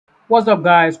What's up,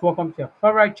 guys? Welcome to your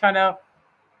favorite channel,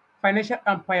 Financial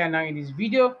Empire. Now, in this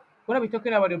video, we're going to be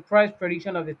talking about the price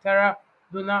prediction of the Terra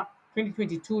Luna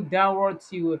 2022 downward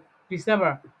till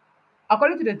December.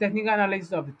 According to the technical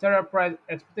analysis of the Terra price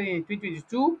expected in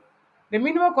 2022, the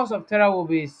minimum cost of Terra will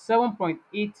be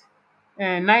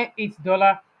 7.898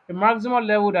 dollars. The maximum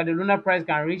level that the lunar price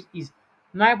can reach is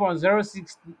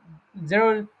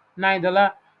 9.0609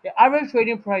 dollars. The average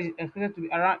trading price is expected to be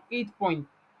around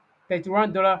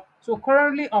 8.31 dollars. So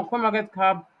currently on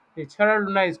CoinMarketCap, the Terra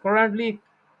Luna is currently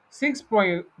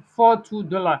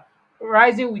 $6.42,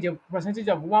 rising with a percentage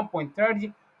of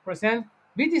 1.30%.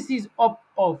 BTC is up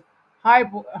of high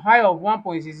of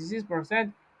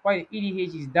 1.66%, while the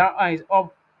EDH is down is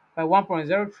up by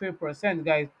 1.03%,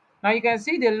 guys. Now you can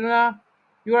see the Luna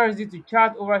USD to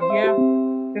chart over here.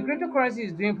 The cryptocurrency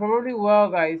is doing probably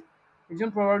well, guys. It's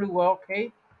doing probably well.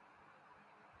 Okay.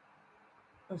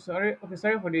 Oh, sorry. Okay,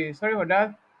 sorry for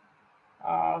that.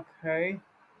 Okay,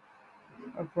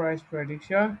 a price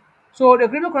prediction. So the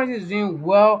cryptocurrency is doing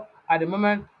well at the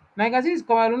moment. Now you can see this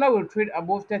common Luna will trade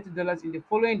above $30 in the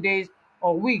following days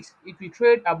or weeks. If we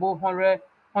trade above 100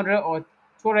 or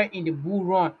 200 in the bull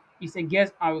run, it's a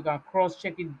guess and we can cross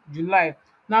check it July.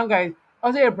 Now, guys,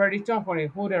 also a prediction for the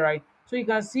holder, right? So you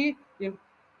can see the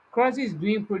currency is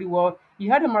doing pretty well. It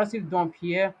had a massive dump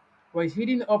here, but it's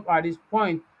hitting up at this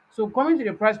point. So coming to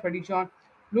the price prediction,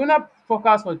 Luna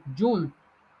forecast for June.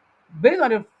 Based on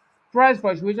the price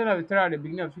fluctuation of Ethereum at the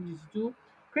beginning of 2022,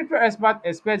 crypto experts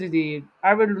expect the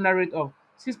average lunar rate of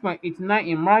 6.89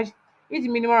 in March. Its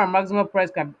minimum and maximum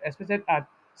price can be expected at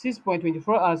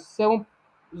 6.24 and 70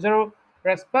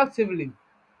 respectively.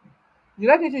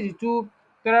 July 2022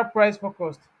 Terra price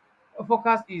forecast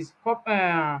is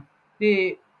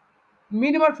the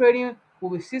minimum trading will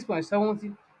be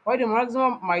 6.70, while the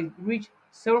maximum might reach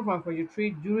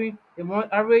 7.43 during the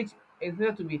month. Average is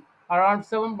expected to be around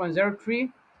 7.03.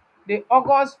 The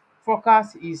August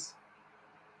forecast is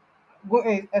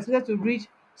expected to reach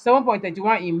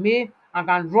 7.31 in May and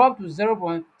can drop to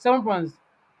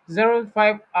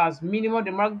 0.7.05 as minimum.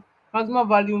 The maximum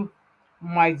value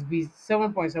might be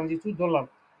 $7.72.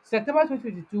 September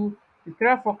 2022, the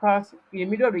Terra forecast in the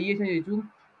middle of the year 2022,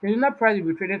 the lunar price will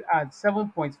be traded at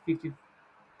 7.53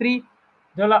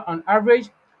 on average.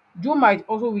 June might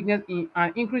also witness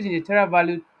an increase in the Terra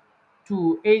value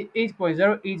to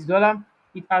 8.08 dollars.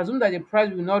 It assumed that the price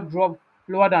will not drop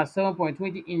lower than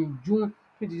 7.20 in June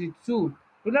 2022.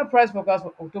 Lunar price forecast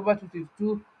for October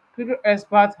 2022. Crypto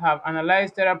experts have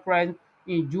analyzed Terra price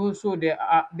in June, so they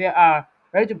are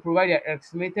ready to provide their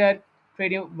estimated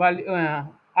trading value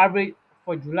average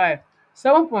for July.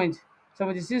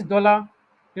 $7.76.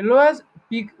 The lowest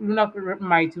peak lunar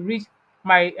might reach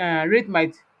my rate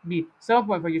might be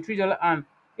 $7.43 and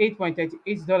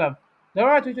 $8.38. The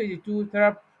Aurora 2022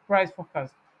 Terra price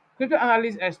forecast. Crypto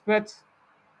analysts expect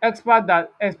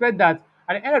that at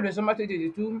the end of December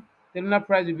 2022, the lunar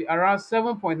price will be around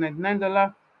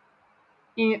 $7.99.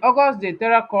 In August, the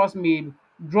Terra cost may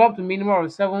drop to minimum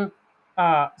of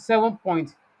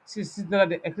 $7.66.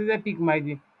 The expected peak might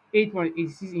be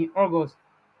 8.86 in August.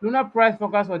 Lunar price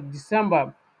forecast for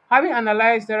December. Having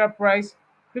analyzed Terra price,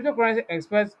 cryptocurrency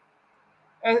experts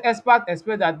expect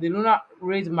that the lunar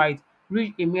rate might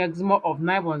reach a maximum of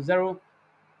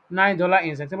 $9.09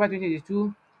 in September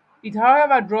 2022. It,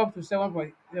 however, dropped to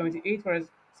 7.78 for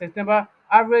September,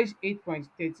 average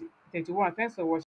 8.31. Thanks for watching.